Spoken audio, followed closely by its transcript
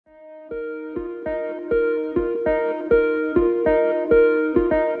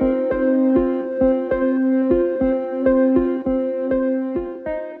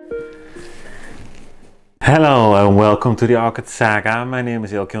Welcome to the Orchid Saga. My name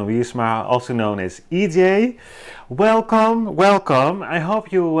is ELHO, also known as EJ. Welcome. I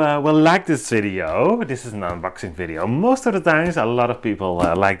hope you will like this video. This is an unboxing video. Most of the times a lot of people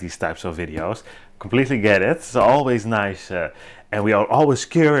like these types of videos. Completely get it. It's always nice and we are always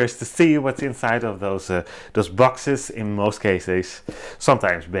curious to see what's inside of those boxes, in most cases,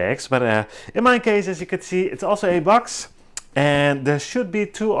 sometimes bags. But in my case, as you can see, it's also a box and there should be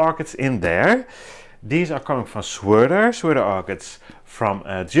 2 orchids in there. These are coming from Schwerter Orchids from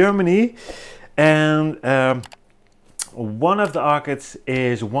Germany, and one of the orchids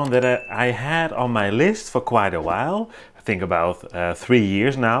is one that I had on my list for quite a while. I think about 3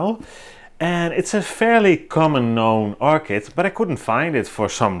 years now, and it's a fairly common known orchid, but I couldn't find it for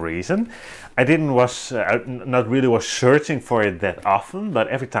some reason. I not really was searching for it that often, but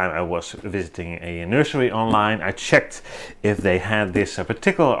every time I was visiting a nursery online, I checked if they had this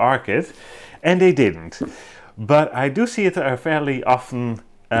particular orchid. And they didn't, but I do see it fairly often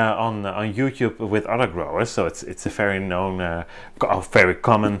on YouTube with other growers. So it's a very known, very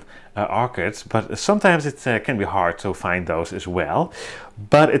common orchid. But sometimes it can be hard to find those as well.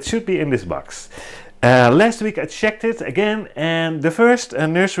 But it should be in this box. Last week I checked it again, and the first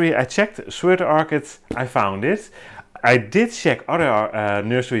nursery I checked, Schwerter Orchids, I found it. I did check other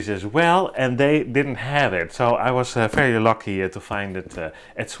nurseries as well, and they didn't have it. So I was very lucky to find it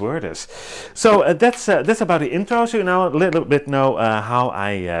at Schwerter's. So that's about the intro. So you now a little bit know how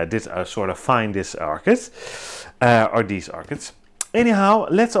I did sort of find this orchid, or these orchids. Anyhow,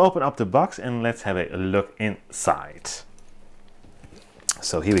 let's open up the box and let's have a look inside.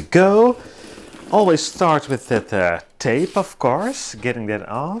 So here we go. Always start with that tape, of course, getting that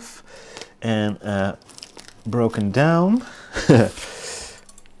off, and broken down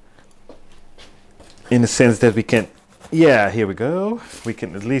in the sense that we can, yeah, here we go, we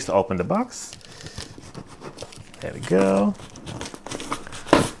can at least open the box. There we go.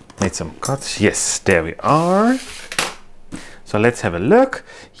 Made some cuts. Yes, there we are. So let's have a look.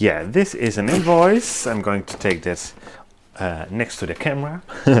 Yeah, this is an invoice. I'm going to take this next to the camera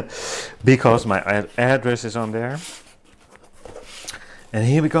because my address is on there. And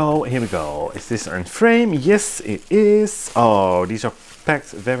here we go. Is this in frame? Yes, it is. Oh, these are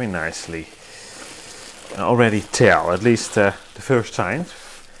packed very nicely. I already tell, at least the first time.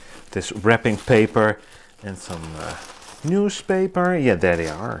 This wrapping paper and some newspaper. Yeah, there they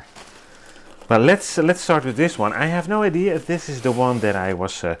are. Well, let's start with this one. I have no idea if this is the one that I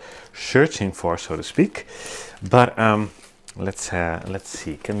was searching for, so to speak. But let's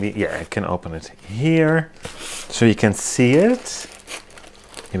see. Can we? Yeah, I can open it here, so you can see it.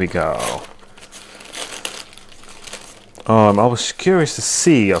 Here we go. Oh, I'm always curious to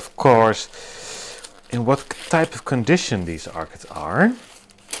see, of course, in what type of condition these orchids are.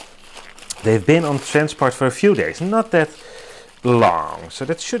 They've been on transport for a few days, not that long, so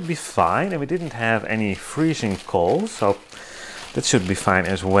that should be fine. And we didn't have any freezing cold, so that should be fine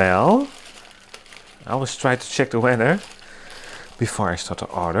as well. I always try to check the weather before I start to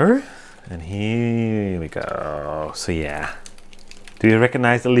order. And here we go. So yeah. Do you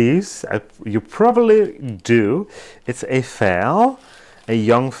recognize the leaves? You probably do. It's a phal, a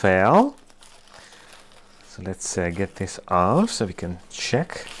young phal. So let's get this off so we can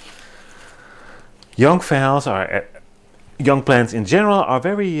check. Young phals are, young plants in general are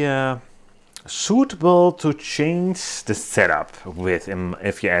very suitable to change the setup with,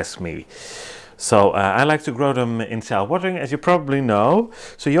 if you ask me. So I like to grow them in cell watering, as you probably know.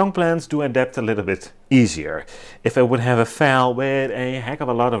 So young plants do adapt a little bit easier. If I would have a phal with a heck of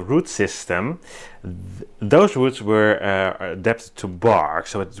a lot of root system, those roots were adapted to bark.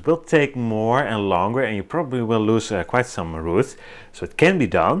 So it will take more and longer, and you probably will lose quite some roots. So it can be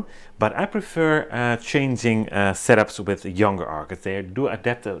done, but I prefer changing setups with younger orchids. They do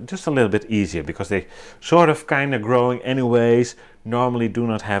adapt just a little bit easier because they sort of kind of growing anyways, normally do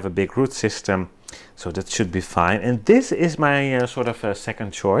not have a big root system, so that should be fine. And this is my sort of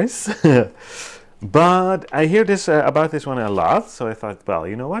second choice. But I hear this about this one a lot, so I thought, well,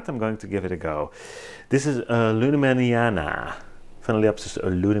 you know what, I'm going to give it a go. This is Lunimaniana, Phalaenopsis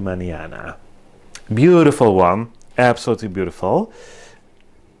Lunimaniana. Beautiful one, absolutely beautiful.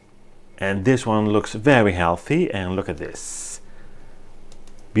 And this one looks very healthy, and look at this.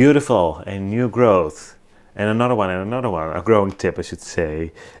 Beautiful, a new growth. And another one, a growing tip, I should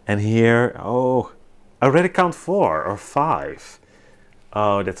say. And here, oh, I already count 4 or 5.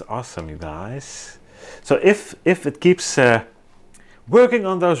 Oh, that's awesome, you guys. So if it keeps working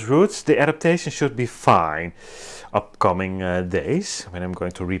on those roots, the adaptation should be fine. Upcoming days when I'm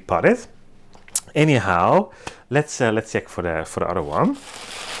going to repot it. Anyhow, let's check for the other one.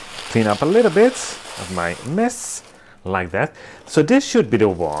 Clean up a little bit of my mess. like that. So this should be the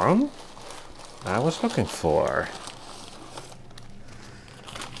one I was looking for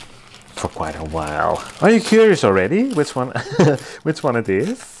quite a while. Are you curious already which one which one it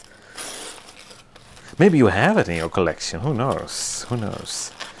is? Maybe you have it in your collection. Who knows? Who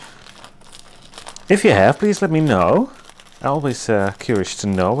knows? If you have, please let me know. I'm always curious to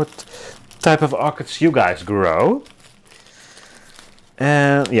know what type of orchids you guys grow.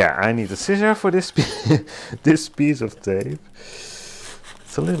 And yeah, I need a scissor for this this piece of tape.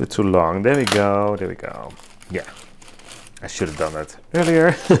 It's a little bit too long. There we go. There we go. Yeah, I should have done that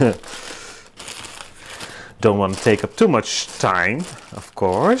earlier. Don't want to take up too much time, of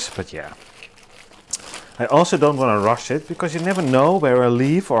course, but yeah. I also don't want to rush it, because you never know where a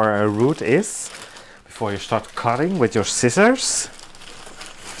leaf or a root is before you start cutting with your scissors.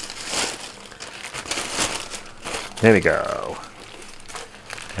 There we go.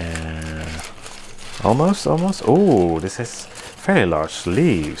 Almost. Oh, this has very large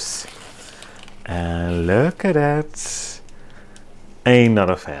leaves. And look at that.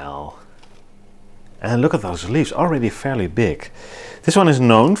 Another veil. And look at those leaves, already fairly big. This one is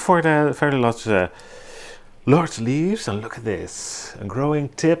known for the very large leaves. And look at this, a growing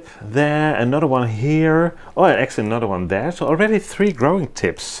tip there, another one here. Oh, actually another one there. So already 3 growing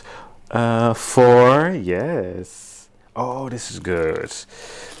tips. 4, yes. Oh, this is good.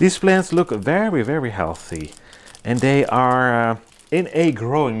 These plants look very, very healthy. And they are in a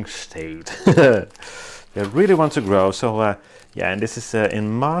growing state. They really want to grow. So yeah, and this is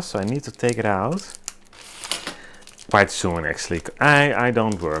in moss, so I need to take it out quite soon actually. I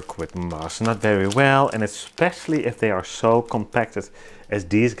don't work with moss, not very well, and especially if they are so compacted as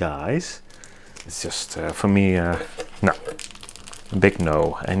these guys. It's just for me, no, a big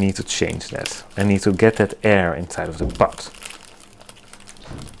no. I need to change that. I need to get that air inside of the pot.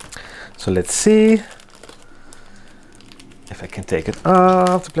 So let's see if I can take it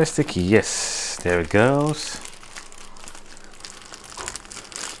off the plastic. Yes, there it goes.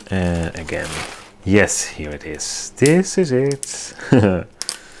 And again. Yes, here it is. This is it.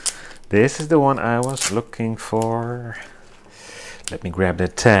 This is the one I was looking for. Let me grab the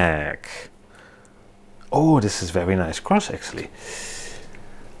tag. Oh, this is very nice cross actually.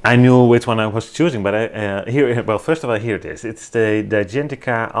 I knew which one I was choosing, but well, first of all, here it is. It's the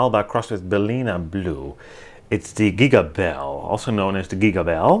Digentica alba crossed with Bellina blue. It's the Gigabelle, also known as the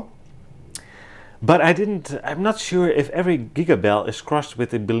Gigabelle. But I'm not sure if every Gigabelle is crossed with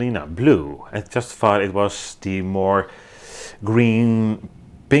the Bellina blue. I just thought it was the more green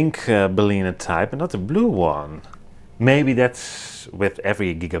pink Bellina type and not the blue one. Maybe that's with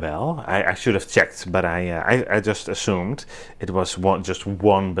every Gigabelle. I should have checked, but I just assumed it was just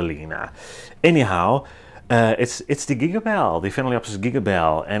one Bellina. Anyhow, it's the Gigabelle, the Phalaenopsis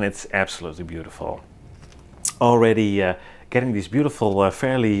Gigabelle, and it's absolutely beautiful. Already getting these beautiful,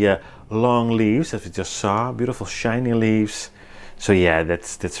 fairly long leaves that we just saw, beautiful shiny leaves. So yeah,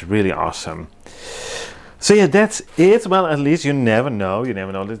 that's really awesome. So yeah, that's it. Well, at least you never know.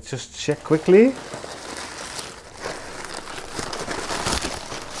 Let's just check quickly.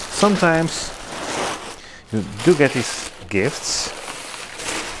 Sometimes you do get these gifts.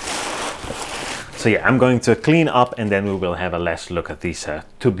 So yeah, I'm going to clean up and then we will have a last look at these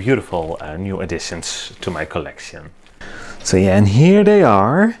 2 beautiful new additions to my collection. So yeah, and here they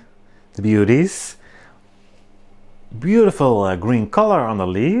are, the beauties. Beautiful green color on the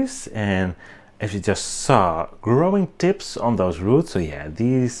leaves, and as you just saw, growing tips on those roots. So yeah,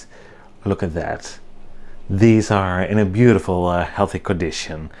 these, look at that. These are in a beautiful, healthy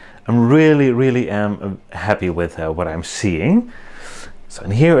condition. I'm really am happy with what I'm seeing. So,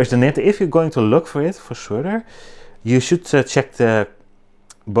 and here is the net. If you're going to look for it for Schwerter, you should check the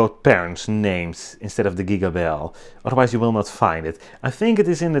both parents' names instead of the Gigabelle. Otherwise you will not find it. I think it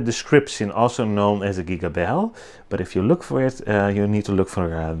is in the description, also known as a Gigabelle. But if you look for it, you need to look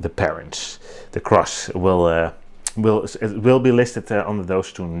for the parents. The cross will be listed under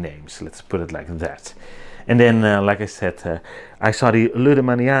those 2 names. Let's put it like that. And then, like I said, I saw the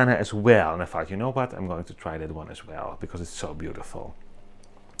Ludemaniana as well, and I thought, you know what, I'm going to try that one as well because it's so beautiful.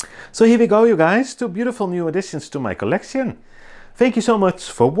 So here we go, you guys, 2 beautiful new additions to my collection. Thank you so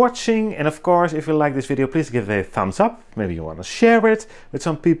much for watching, and of course, if you like this video, please give it a thumbs up. Maybe you want to share it with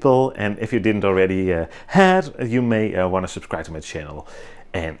some people, and if you didn't already you may want to subscribe to my channel.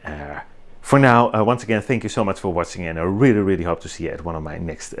 And for now, once again, thank you so much for watching, and I really hope to see you at one of my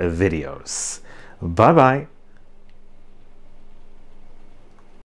next videos. Bye bye.